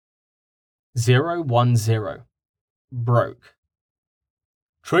010. Broke.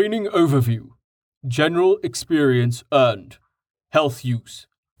 Training overview. General experience earned. Health use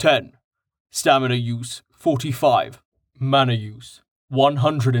 10. Stamina use 45. Mana use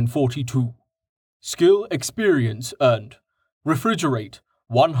 142. Skill experience earned. Refrigerate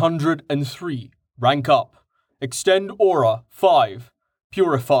 103. Rank up. Extend aura 5.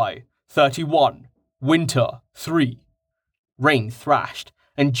 Purify 31. Winter 3. Rain thrashed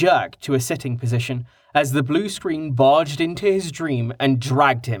and jerked to a sitting position as the blue screen barged into his dream and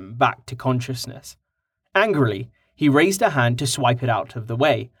dragged him back to consciousness. Angrily, he raised a hand to swipe it out of the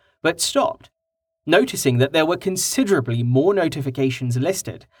way, but stopped, noticing that there were considerably more notifications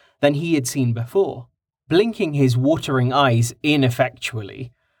listed than he had seen before. Blinking his watering eyes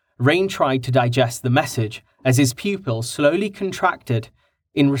ineffectually, Rain tried to digest the message as his pupil slowly contracted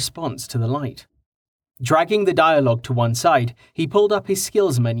in response to the light. Dragging the dialogue to one side, he pulled up his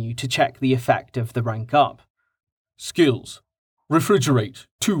skills menu to check the effect of the rank up. Skills. Refrigerate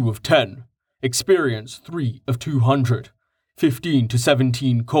 2 of 10. Experience 3 of 200. 15 to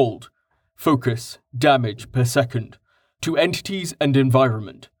 17 cold. Focus. Damage per second. To entities and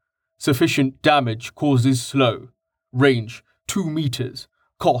environment. Sufficient damage causes slow. Range 2 meters.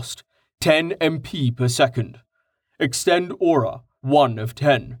 Cost 10 MP per second. Extend aura 1 of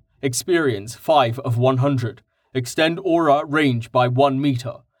 10. Experience 5 of 100. Extend aura range by 1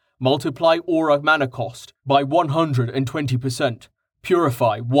 meter. Multiply aura mana cost by 120%.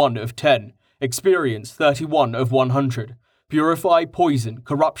 Purify 1 of 10. Experience 31 of 100. Purify poison,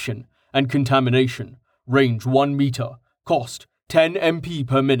 corruption, and contamination. Range 1 meter. Cost 10 MP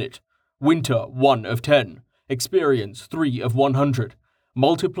per minute. Winter 1 of 10. Experience 3 of 100.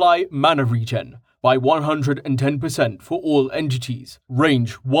 Multiply mana regen by 110% for all entities.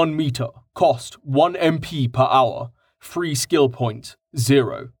 Range 1 meter. Cost 1 MP per hour. Free skill points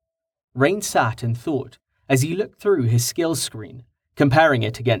 0. Rain sat and thought as he looked through his skills screen, comparing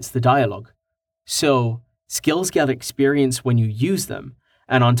it against the dialogue. So, skills get experience when you use them,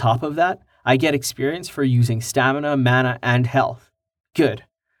 and on top of that, I get experience for using stamina, mana, and health. Good.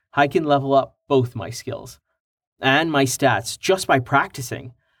 I can level up both my skills. And my stats just by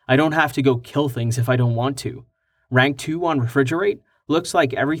practicing. I don't have to go kill things if I don't want to. Rank 2 on Refrigerate looks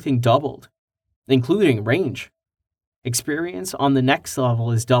like everything doubled, including range. Experience on the next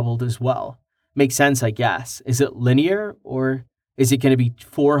level is doubled as well. Makes sense, I guess. Is it linear, or is it going to be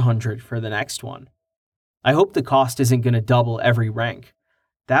 400 for the next one? I hope the cost isn't going to double every rank.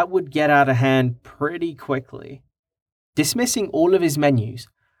 That would get out of hand pretty quickly. Dismissing all of his menus,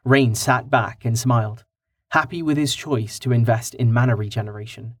 Rain sat back and smiled, happy with his choice to invest in mana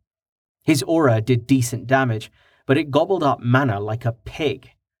regeneration. His aura did decent damage, but it gobbled up mana like a pig.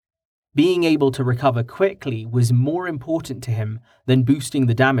 Being able to recover quickly was more important to him than boosting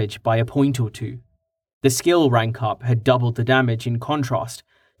the damage by a point or two. The skill rank up had doubled the damage in contrast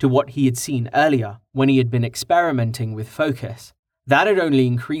to what he had seen earlier when he had been experimenting with focus. That had only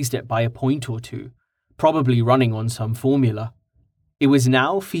increased it by a point or two, probably running on some formula. It was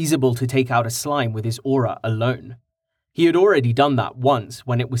now feasible to take out a slime with his aura alone. He had already done that once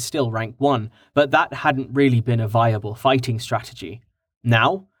when it was still rank 1, but that hadn't really been a viable fighting strategy.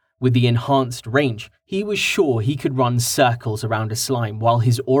 Now, with the enhanced range, he was sure he could run circles around a slime while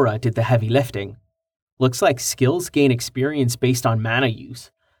his aura did the heavy lifting. Looks like skills gain experience based on mana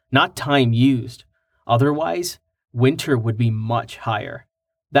use, not time used. Otherwise, winter would be much higher.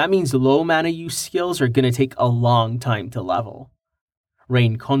 That means low mana use skills are going to take a long time to level.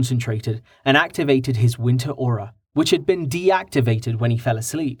 Rain concentrated and activated his winter aura, which had been deactivated when he fell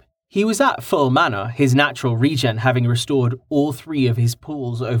asleep. He was at full mana, his natural regen having restored all 3 of his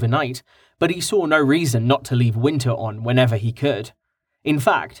pools overnight, but he saw no reason not to leave winter on whenever he could. In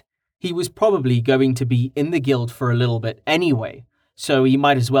fact, he was probably going to be in the guild for a little bit anyway, so he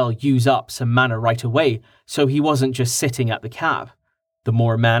might as well use up some mana right away so he wasn't just sitting at the cab. The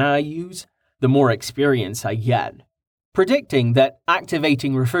more mana I use, the more experience I get. Predicting that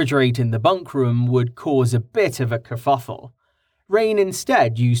activating Refrigerate in the bunk room would cause a bit of a kerfuffle, Rain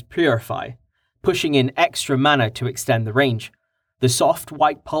instead used Purify, pushing in extra mana to extend the range. The soft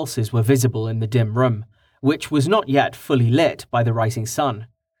white pulses were visible in the dim room, which was not yet fully lit by the rising sun.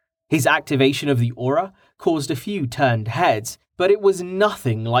 His activation of the aura caused a few turned heads, but it was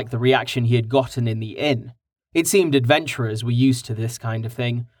nothing like the reaction he had gotten in the inn. It seemed adventurers were used to this kind of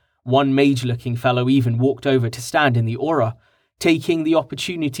thing. One mage-looking fellow even walked over to stand in the aura, taking the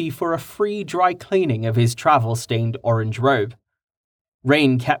opportunity for a free dry cleaning of his travel-stained orange robe.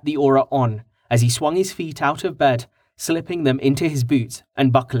 Rain kept the aura on as he swung his feet out of bed, slipping them into his boots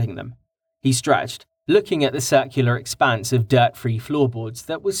and buckling them. He stretched, looking at the circular expanse of dirt-free floorboards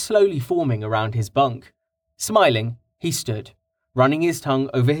that was slowly forming around his bunk. Smiling, he stood, running his tongue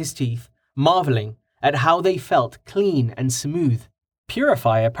over his teeth, marveling at how they felt clean and smooth.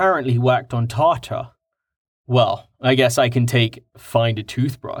 Purify apparently worked on tartar. Well, I guess I can take find a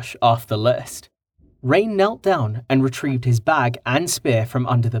toothbrush off the list. Rain knelt down and retrieved his bag and spear from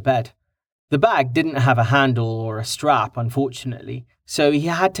under the bed. The bag didn't have a handle or a strap, unfortunately, so he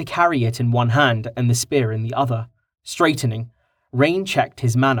had to carry it in one hand and the spear in the other. Straightening, Rain checked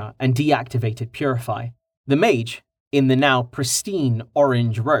his mana and deactivated Purify. The mage, in the now pristine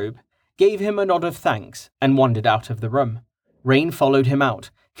orange robe, gave him a nod of thanks and wandered out of the room. Rain followed him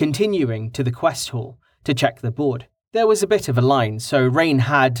out, continuing to the quest hall to check the board. There was a bit of a line, so Rain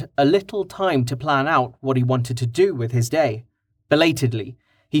had a little time to plan out what he wanted to do with his day. Belatedly,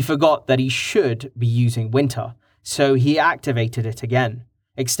 he forgot that he should be using Winter, so he activated it again,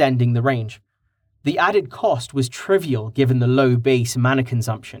 extending the range. The added cost was trivial given the low base mana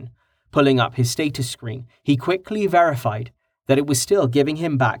consumption. Pulling up his status screen, he quickly verified that it was still giving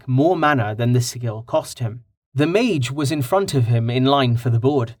him back more mana than the skill cost him. The mage was in front of him in line for the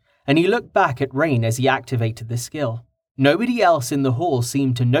board, and he looked back at Rain as he activated the skill. Nobody else in the hall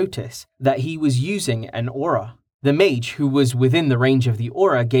seemed to notice that he was using an aura. The mage, who was within the range of the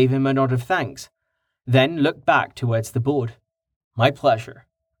aura, gave him a nod of thanks, then looked back towards the board. My pleasure.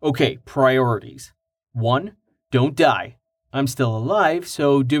 Okay, priorities. 1. Don't die. I'm still alive,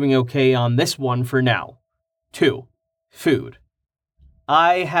 so doing okay on this one for now. 2. Food.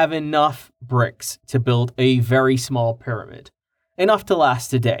 I have enough bricks to build a very small pyramid. Enough to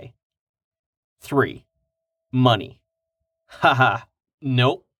last a day. 3. Money. Haha,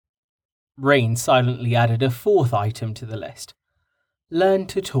 nope. Rain silently added a 4th item to the list. Learn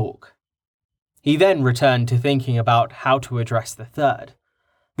to talk. He then returned to thinking about how to address the 3rd.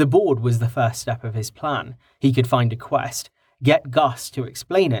 The board was the first step of his plan. He could find a quest, get Gus to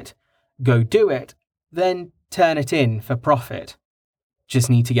explain it, go do it, then turn it in for profit. Just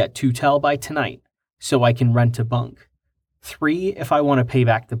need to get 2 tel by tonight, so I can rent a bunk. 3 if I want to pay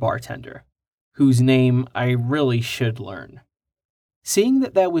back the bartender, whose name I really should learn. Seeing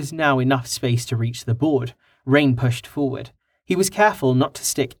that there was now enough space to reach the board, Rain pushed forward. He was careful not to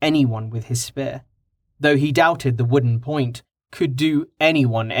stick anyone with his spear, though he doubted the wooden point could do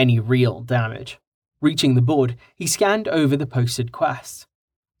anyone any real damage. Reaching the board, he scanned over the posted quests.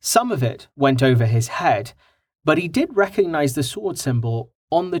 Some of it went over his head, but he did recognize the sword symbol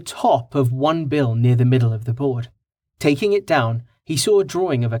on the top of one bill near the middle of the board. Taking it down, he saw a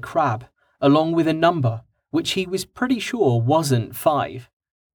drawing of a crab, along with a number, which he was pretty sure wasn't 5.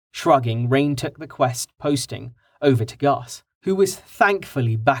 Shrugging, Rain took the quest posting over to Gus, who was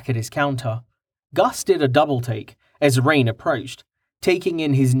thankfully back at his counter. Gus did a double take as Rain approached, taking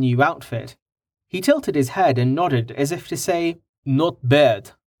in his new outfit. He tilted his head and nodded as if to say, "Not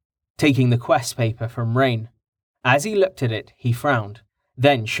bad," taking the quest paper from Rain. As he looked at it, he frowned,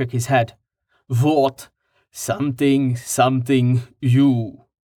 then shook his head. "What? Something, you?"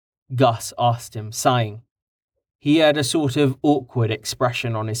 Gus asked him, sighing. He had a sort of awkward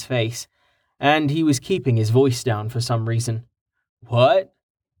expression on his face, and he was keeping his voice down for some reason. "What?"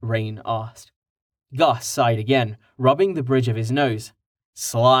 Rain asked. Gus sighed again, rubbing the bridge of his nose.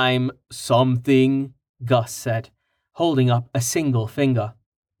 "Slime something," Gus said, holding up a single finger.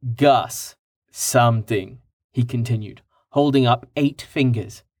 "Gus something," he continued, holding up 8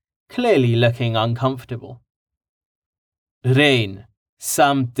 fingers, clearly looking uncomfortable. "Rain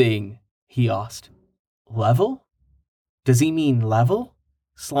something," he asked. "Level? Does he mean level?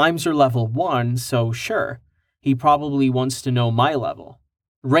 Slimes are level 1, so sure, he probably wants to know my level."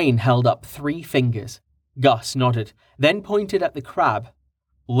 Rain held up 3 fingers. Gus nodded, then pointed at the crab.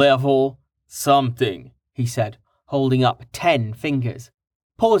 "Level something," he said, holding up 10 fingers.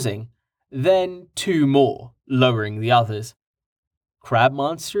 Pausing, then 2 more, lowering the others. "Crab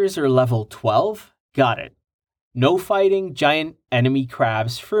monsters are level 12? Got it. No fighting giant enemy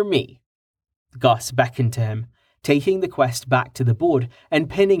crabs for me." Gus beckoned to him, taking the quest back to the board and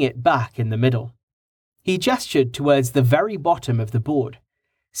pinning it back in the middle. He gestured towards the very bottom of the board,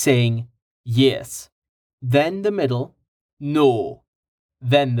 saying, "Yes." Then the middle, "No."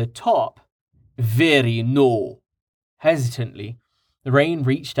 Then the top, "Very no." Hesitantly, Rain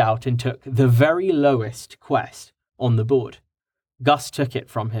reached out and took the very lowest quest on the board. Gus took it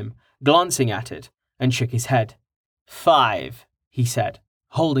from him, glancing at it, and shook his head. 5, he said,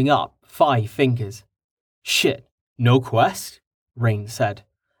 holding up 5 fingers. "Shit, no quest?" Rain said.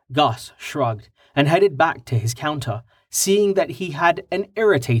 Gus shrugged and headed back to his counter, seeing that he had an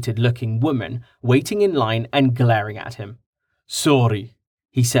irritated-looking woman waiting in line and glaring at him. "Sorry,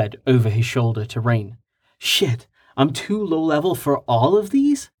 he said over his shoulder to Rain. Shit, I'm too low level for all of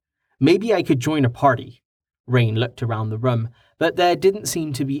these? Maybe I could join a party. Rain looked around the room, but there didn't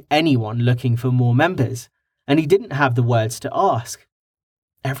seem to be anyone looking for more members, and he didn't have the words to ask.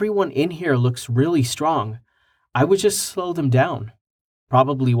 Everyone in here looks really strong. I would just slow them down.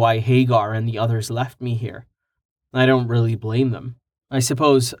 Probably why Hagar and the others left me here. I don't really blame them. I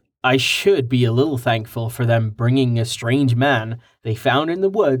suppose I should be a little thankful for them bringing a strange man they found in the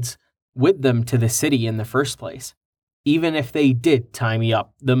woods with them to the city in the first place, even if they did tie me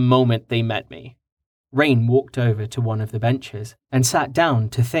up the moment they met me. Rain walked over to one of the benches and sat down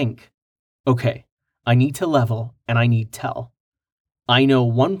to think. Okay, I need to level and I need tell. I know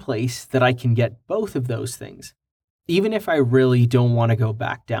one place that I can get both of those things, even if I really don't want to go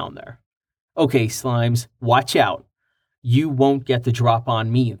back down there. Okay, slimes, watch out. You won't get the drop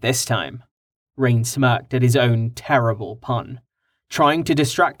on me this time. Rain smirked at his own terrible pun, trying to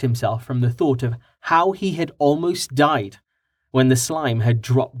distract himself from the thought of how he had almost died when the slime had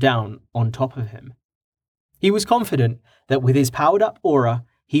dropped down on top of him. He was confident that with his powered-up aura,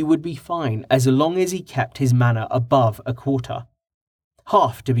 he would be fine as long as he kept his mana above a quarter.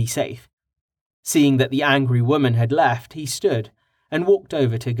 Half to be safe. Seeing that the angry woman had left, he stood and walked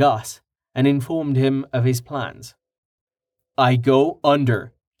over to Gus and informed him of his plans. I go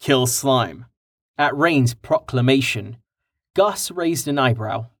under, kill slime. At Rain's proclamation, Gus raised an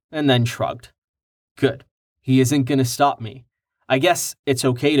eyebrow and then shrugged. Good, he isn't going to stop me. I guess it's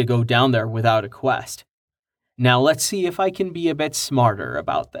okay to go down there without a quest. Now let's see if I can be a bit smarter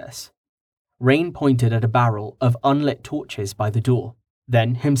about this. Rain pointed at a barrel of unlit torches by the door,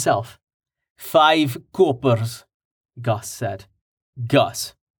 then himself. 5 coppers, Gus said.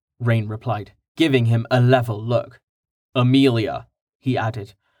 Gus, Rain replied, giving him a level look. Amelia, he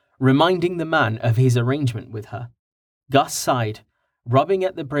added, reminding the man of his arrangement with her. Gus sighed, rubbing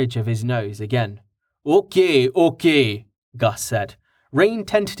at the bridge of his nose again. Okay, Gus said. Rain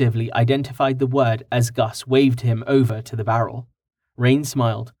tentatively identified the word as Gus waved him over to the barrel. Rain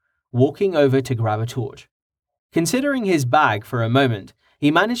smiled, walking over to grab a torch. Considering his bag for a moment,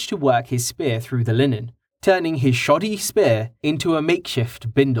 he managed to work his spear through the linen, turning his shoddy spear into a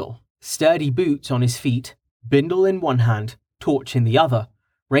makeshift bindle. Sturdy boots on his feet, bindle in one hand, torch in the other,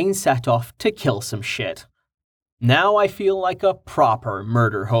 Rain set off to kill some shit. Now I feel like a proper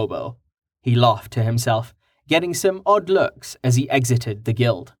murder hobo, he laughed to himself, getting some odd looks as he exited the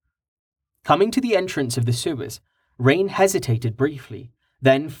guild. Coming to the entrance of the sewers, Rain hesitated briefly,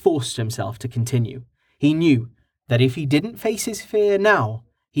 then forced himself to continue. He knew that if he didn't face his fear now,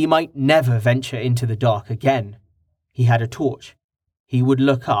 he might never venture into the dark again. He had a torch. He would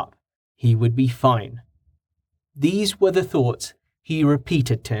look up. He would be fine. These were the thoughts he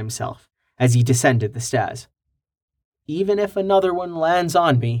repeated to himself as he descended the stairs. Even if another one lands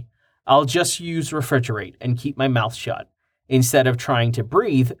on me, I'll just use refrigerate and keep my mouth shut, instead of trying to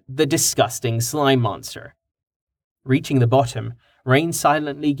breathe the disgusting slime monster. Reaching the bottom, Rain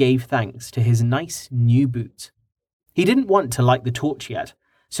silently gave thanks to his nice new boots. He didn't want to light the torch yet,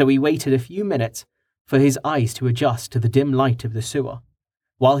 so he waited a few minutes for his eyes to adjust to the dim light of the sewer.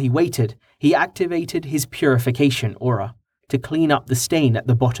 While he waited, he activated his purification aura to clean up the stain at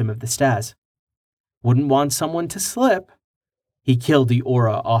the bottom of the stairs. Wouldn't want someone to slip. He killed the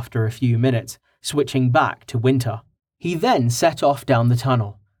aura after a few minutes, switching back to winter. He then set off down the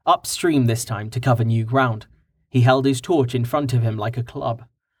tunnel, upstream this time to cover new ground. He held his torch in front of him like a club,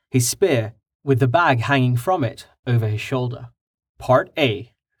 his spear, with the bag hanging from it, over his shoulder. Part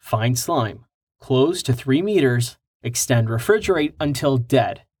A. Find slime. Close to 3 meters. Extend refrigerate until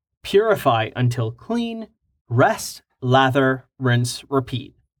dead. Purify until clean. Rest, lather, rinse,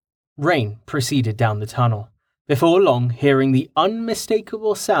 repeat. Rain proceeded down the tunnel, before long hearing the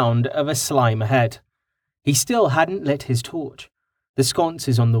unmistakable sound of a slime ahead. He still hadn't lit his torch, the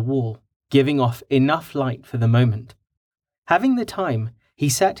sconces on the wall, giving off enough light for the moment. Having the time, he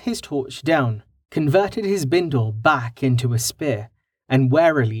set his torch down, converted his bindle back into a spear, and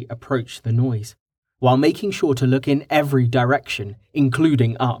warily approached the noise, while making sure to look in every direction,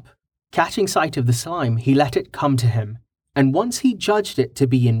 including up. Catching sight of the slime, he let it come to him, and once he judged it to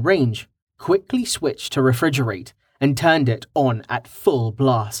be in range, quickly switched to refrigerate and turned it on at full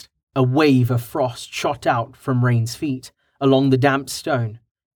blast. A wave of frost shot out from Rain's feet along the damp stone,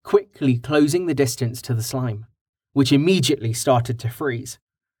 quickly closing the distance to the slime, which immediately started to freeze.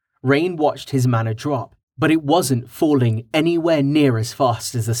 Rain watched his mana drop, but it wasn't falling anywhere near as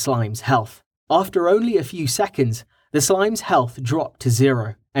fast as the slime's health. After only a few seconds, the slime's health dropped to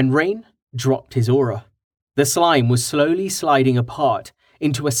 0, and Rain dropped his aura. The slime was slowly sliding apart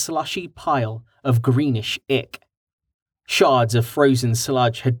into a slushy pile of greenish ick. Shards of frozen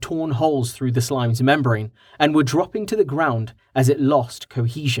sludge had torn holes through the slime's membrane and were dropping to the ground as it lost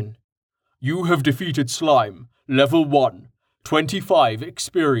cohesion. You have defeated Slime, Level 1, 25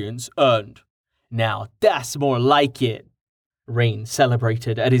 experience earned. Now that's more like it. Rain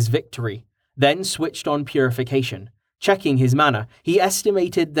celebrated at his victory, then switched on purification. Checking his mana, he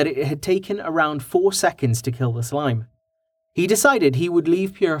estimated that it had taken around 4 seconds to kill the slime. He decided he would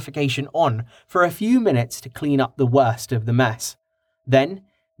leave purification on for a few minutes to clean up the worst of the mess. Then,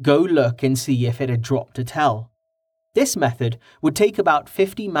 go look and see if it had dropped a tell. This method would take about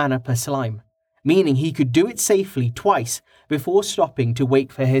 50 mana per slime, meaning he could do it safely twice before stopping to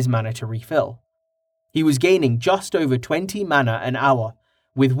wait for his mana to refill. He was gaining just over 20 mana an hour,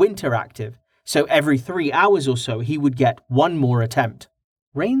 with Winter active, so every 3 hours or so he would get one more attempt.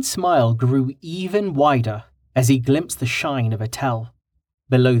 Rain's smile grew even wider as he glimpsed the shine of a tell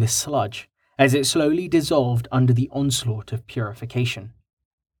below the sludge as it slowly dissolved under the onslaught of purification.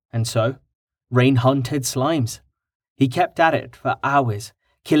 And so, Rain hunted slimes. He kept at it for hours,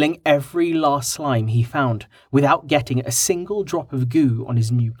 killing every last slime he found without getting a single drop of goo on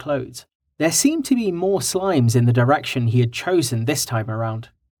his new clothes. There seemed to be more slimes in the direction he had chosen this time around.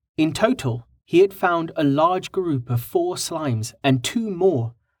 In total, he had found a large group of 4 slimes and 2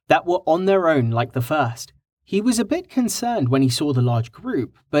 more that were on their own like the first. He was a bit concerned when he saw the large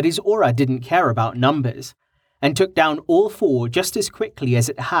group, but his aura didn't care about numbers, and took down all 4 just as quickly as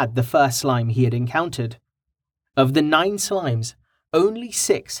it had the first slime he had encountered. Of the 9 slimes, only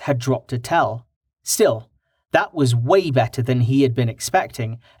 6 had dropped a tell. Still, that was way better than he had been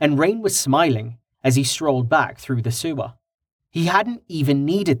expecting, and Rain was smiling as he strolled back through the sewer. He hadn't even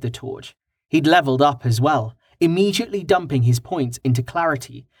needed the torch. He'd leveled up as well, immediately dumping his points into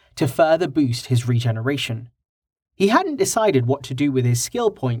clarity to further boost his regeneration. He hadn't decided what to do with his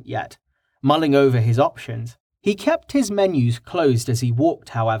skill point yet, mulling over his options. He kept his menus closed as he walked,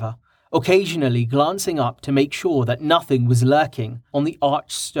 however, occasionally glancing up to make sure that nothing was lurking on the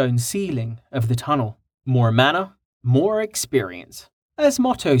arched stone ceiling of the tunnel. More mana, more experience. As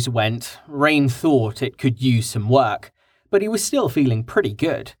mottos went, Rain thought it could use some work, but he was still feeling pretty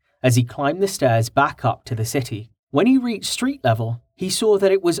good as he climbed the stairs back up to the city. When he reached street level, he saw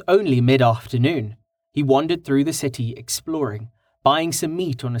that it was only mid-afternoon. He wandered through the city exploring, buying some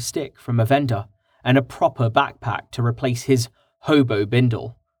meat on a stick from a vendor and a proper backpack to replace his hobo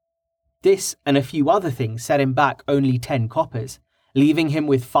bindle. This and a few other things set him back only 10 coppers, leaving him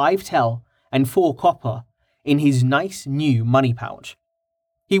with 5 tell and 4 copper in his nice new money pouch.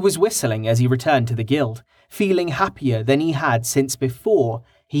 He was whistling as he returned to the guild, feeling happier than he had since before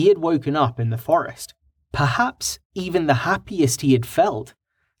he had woken up in the forest. Perhaps even the happiest he had felt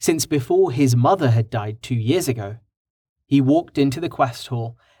since before his mother had died 2 years ago. He walked into the quest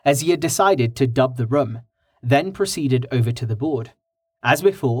hall as he had decided to dub the room, then proceeded over to the board. As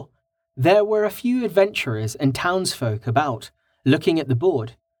before, there were a few adventurers and townsfolk about. Looking at the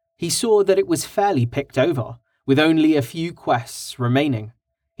board, he saw that it was fairly picked over, with only a few quests remaining.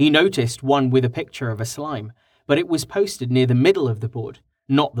 He noticed one with a picture of a slime, but it was posted near the middle of the board,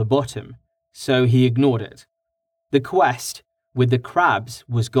 not the bottom, so he ignored it. The quest with the crabs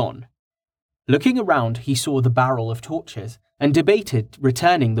was gone. Looking around, he saw the barrel of torches and debated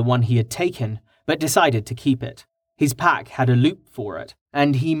returning the one he had taken, but decided to keep it. His pack had a loop for it,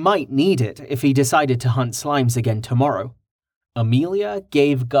 and he might need it if he decided to hunt slimes again tomorrow. Amelia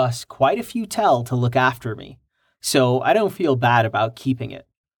gave Gus quite a few tell to look after me, so I don't feel bad about keeping it.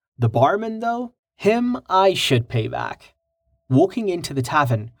 The barman, though, him I should pay back. Walking into the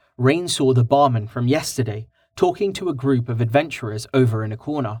tavern, Rain saw the barman from yesterday talking to a group of adventurers over in a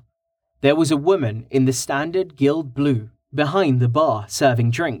corner. There was a woman in the standard guild blue behind the bar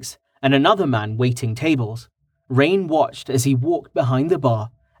serving drinks, and another man waiting tables. Rain watched as he walked behind the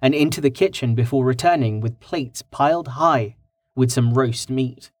bar and into the kitchen before returning with plates piled high with some roast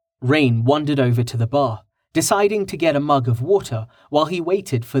meat. Rain wandered over to the bar, deciding to get a mug of water while he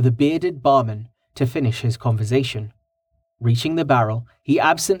waited for the bearded barman to finish his conversation. Reaching the barrel, he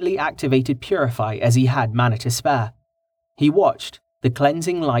absently activated Purify as he had mana to spare. He watched the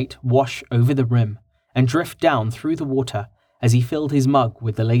cleansing light wash over the rim and drift down through the water as he filled his mug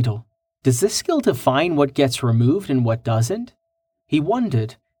with the ladle. Does this skill define what gets removed and what doesn't? He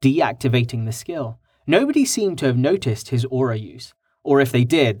wondered, deactivating the skill. Nobody seemed to have noticed his aura use, or if they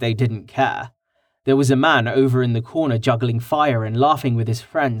did, they didn't care. There was a man over in the corner juggling fire and laughing with his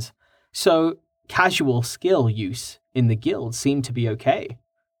friends, so casual skill use in the guild seemed to be okay.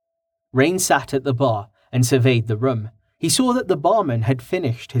 Rain sat at the bar and surveyed the room. He saw that the barman had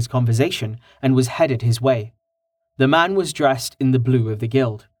finished his conversation and was headed his way. The man was dressed in the blue of the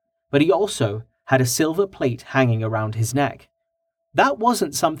guild, but he also had a silver plate hanging around his neck. That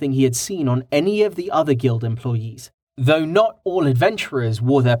wasn't something he had seen on any of the other guild employees. Though not all adventurers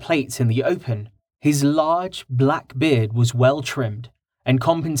wore their plates in the open, his large, black beard was well trimmed and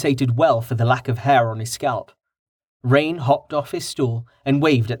compensated well for the lack of hair on his scalp. Rain hopped off his stool and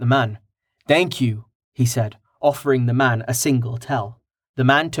waved at the man. "Thank you," he said, offering the man a single tell. The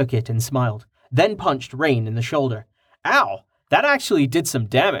man took it and smiled, then punched Rain in the shoulder. "Ow, that actually did some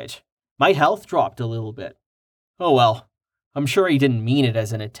damage. My health dropped a little bit." "Oh well, I'm sure he didn't mean it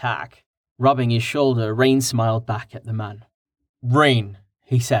as an attack." Rubbing his shoulder, Rain smiled back at the man. "Rain,"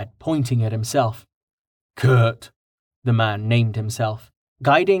 he said, pointing at himself. "Kurt," the man named himself,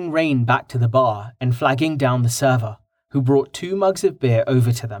 guiding Rain back to the bar and flagging down the server, who brought 2 mugs of beer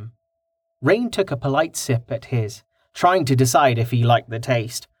over to them. Rain took a polite sip at his, trying to decide if he liked the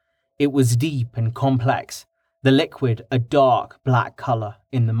taste. It was deep and complex, the liquid a dark black colour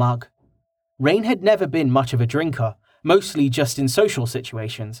in the mug. Rain had never been much of a drinker, mostly just in social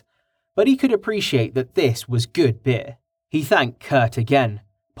situations, but he could appreciate that this was good beer. He thanked Kurt again,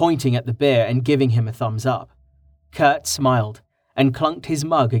 pointing at the beer and giving him a thumbs up. Kurt smiled and clunked his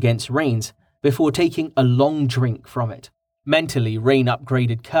mug against Rain's before taking a long drink from it. Mentally, Rain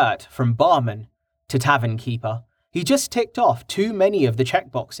upgraded Kurt from barman to tavern keeper. He just ticked off too many of the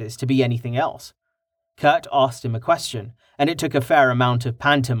checkboxes to be anything else. Kurt asked him a question, and it took a fair amount of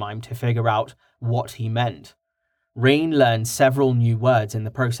pantomime to figure out what he meant. Rain learned several new words in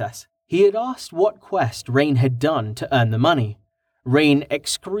the process. He had asked what quest Rain had done to earn the money. Rain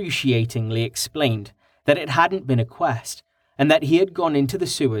excruciatingly explained that it hadn't been a quest, and that he had gone into the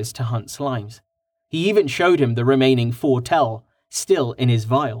sewers to hunt slimes. He even showed him the remaining 4 tell, still in his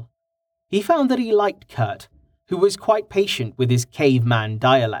vial. He found that he liked Kurt, who was quite patient with his caveman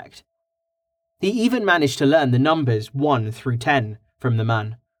dialect. He even managed to learn the numbers 1 through 10 from the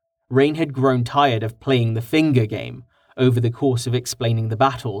man. Rain had grown tired of playing the finger game over the course of explaining the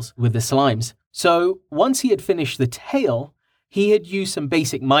battles with the slimes, so once he had finished the tale, he had used some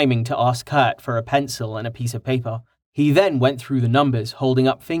basic miming to ask Kurt for a pencil and a piece of paper. He then went through the numbers, holding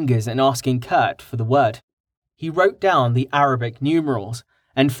up fingers and asking Kurt for the word. He wrote down the Arabic numerals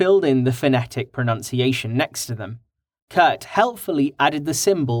and filled in the phonetic pronunciation next to them. Kurt helpfully added the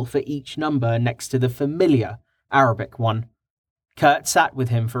symbol for each number next to the familiar Arabic one. Kurt sat with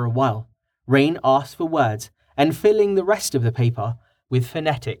him for a while. Rain asked for words and filling the rest of the paper with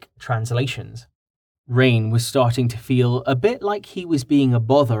phonetic translations. Rain was starting to feel a bit like he was being a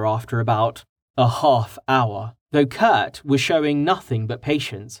bother after about a half hour, though Kurt was showing nothing but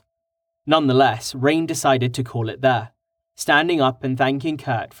patience. Nonetheless, Rain decided to call it there, standing up and thanking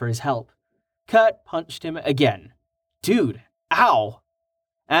Kurt for his help. Kurt punched him again. "Dude, ow!"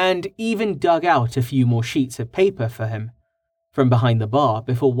 And even dug out a few more sheets of paper for him from behind the bar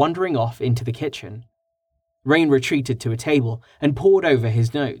before wandering off into the kitchen. Rain retreated to a table and pored over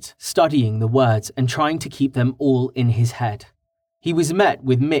his notes, studying the words and trying to keep them all in his head. He was met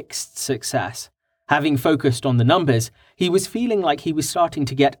with mixed success. Having focused on the numbers, he was feeling like he was starting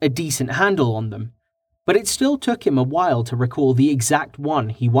to get a decent handle on them, but it still took him a while to recall the exact one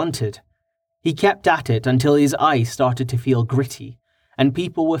he wanted. He kept at it until his eyes started to feel gritty, and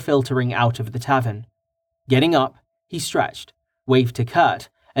people were filtering out of the tavern. Getting up, he stretched, waved to Kurt,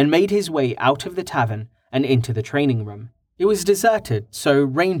 and made his way out of the tavern and into the training room. It was deserted, so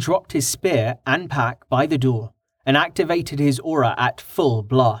Rain dropped his spear and pack by the door and activated his aura at full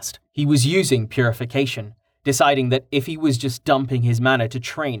blast. He was using purification, deciding that if he was just dumping his mana to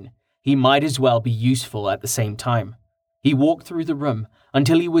train, he might as well be useful at the same time. He walked through the room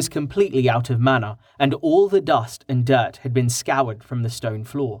until he was completely out of mana and all the dust and dirt had been scoured from the stone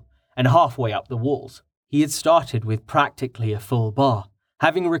floor and halfway up the walls. He had started with practically a full bar,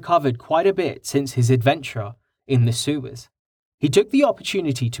 having recovered quite a bit since his adventure in the sewers. He took the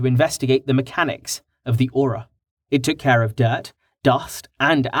opportunity to investigate the mechanics of the aura. It took care of dirt, dust,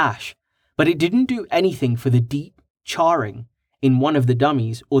 and ash, but it didn't do anything for the deep charring in one of the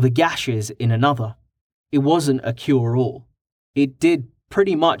dummies or the gashes in another. It wasn't a cure-all. It did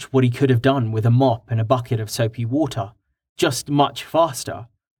pretty much what he could have done with a mop and a bucket of soapy water, just much faster.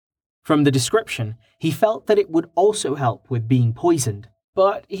 From the description, he felt that it would also help with being poisoned,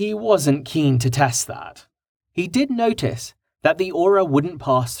 but he wasn't keen to test that. He did notice that the aura wouldn't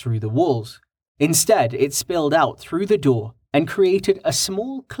pass through the walls. Instead, it spilled out through the door and created a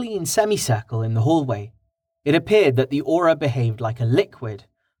small, clean semicircle in the hallway. It appeared that the aura behaved like a liquid,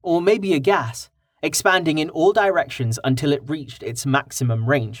 or maybe a gas, expanding in all directions until it reached its maximum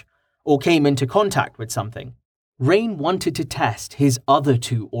range, or came into contact with something. Rain wanted to test his other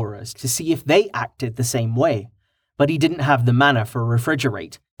 2 auras to see if they acted the same way, but he didn't have the mana for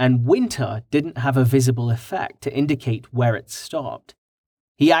refrigerate, and winter didn't have a visible effect to indicate where it stopped.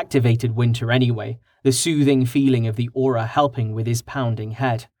 He activated winter anyway, the soothing feeling of the aura helping with his pounding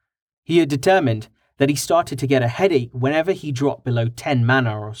head. He had determined that he started to get a headache whenever he dropped below 10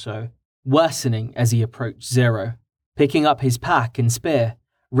 mana or so, worsening as he approached 0. Picking up his pack and spear,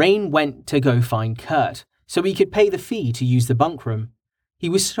 Rain went to go find Kurt so he could pay the fee to use the bunk room. He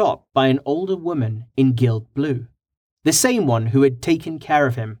was stopped by an older woman in guild blue, the same one who had taken care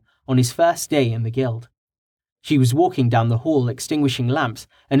of him on his first day in the guild. She was walking down the hall extinguishing lamps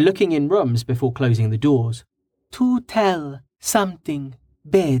and looking in rooms before closing the doors. "To tell something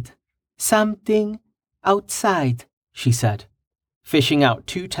bed, something outside," she said. Fishing out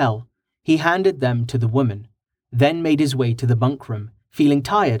 2 tell, he handed them to the woman, then made his way to the bunk room, feeling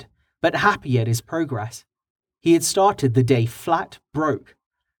tired but happy at his progress. He had started the day flat broke,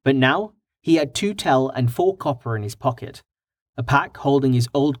 but now he had 2 tell and 4 copper in his pocket, a pack holding his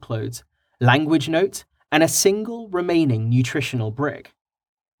old clothes, language notes, and a single remaining nutritional brick.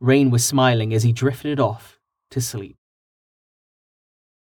 Rain was smiling as he drifted off to sleep.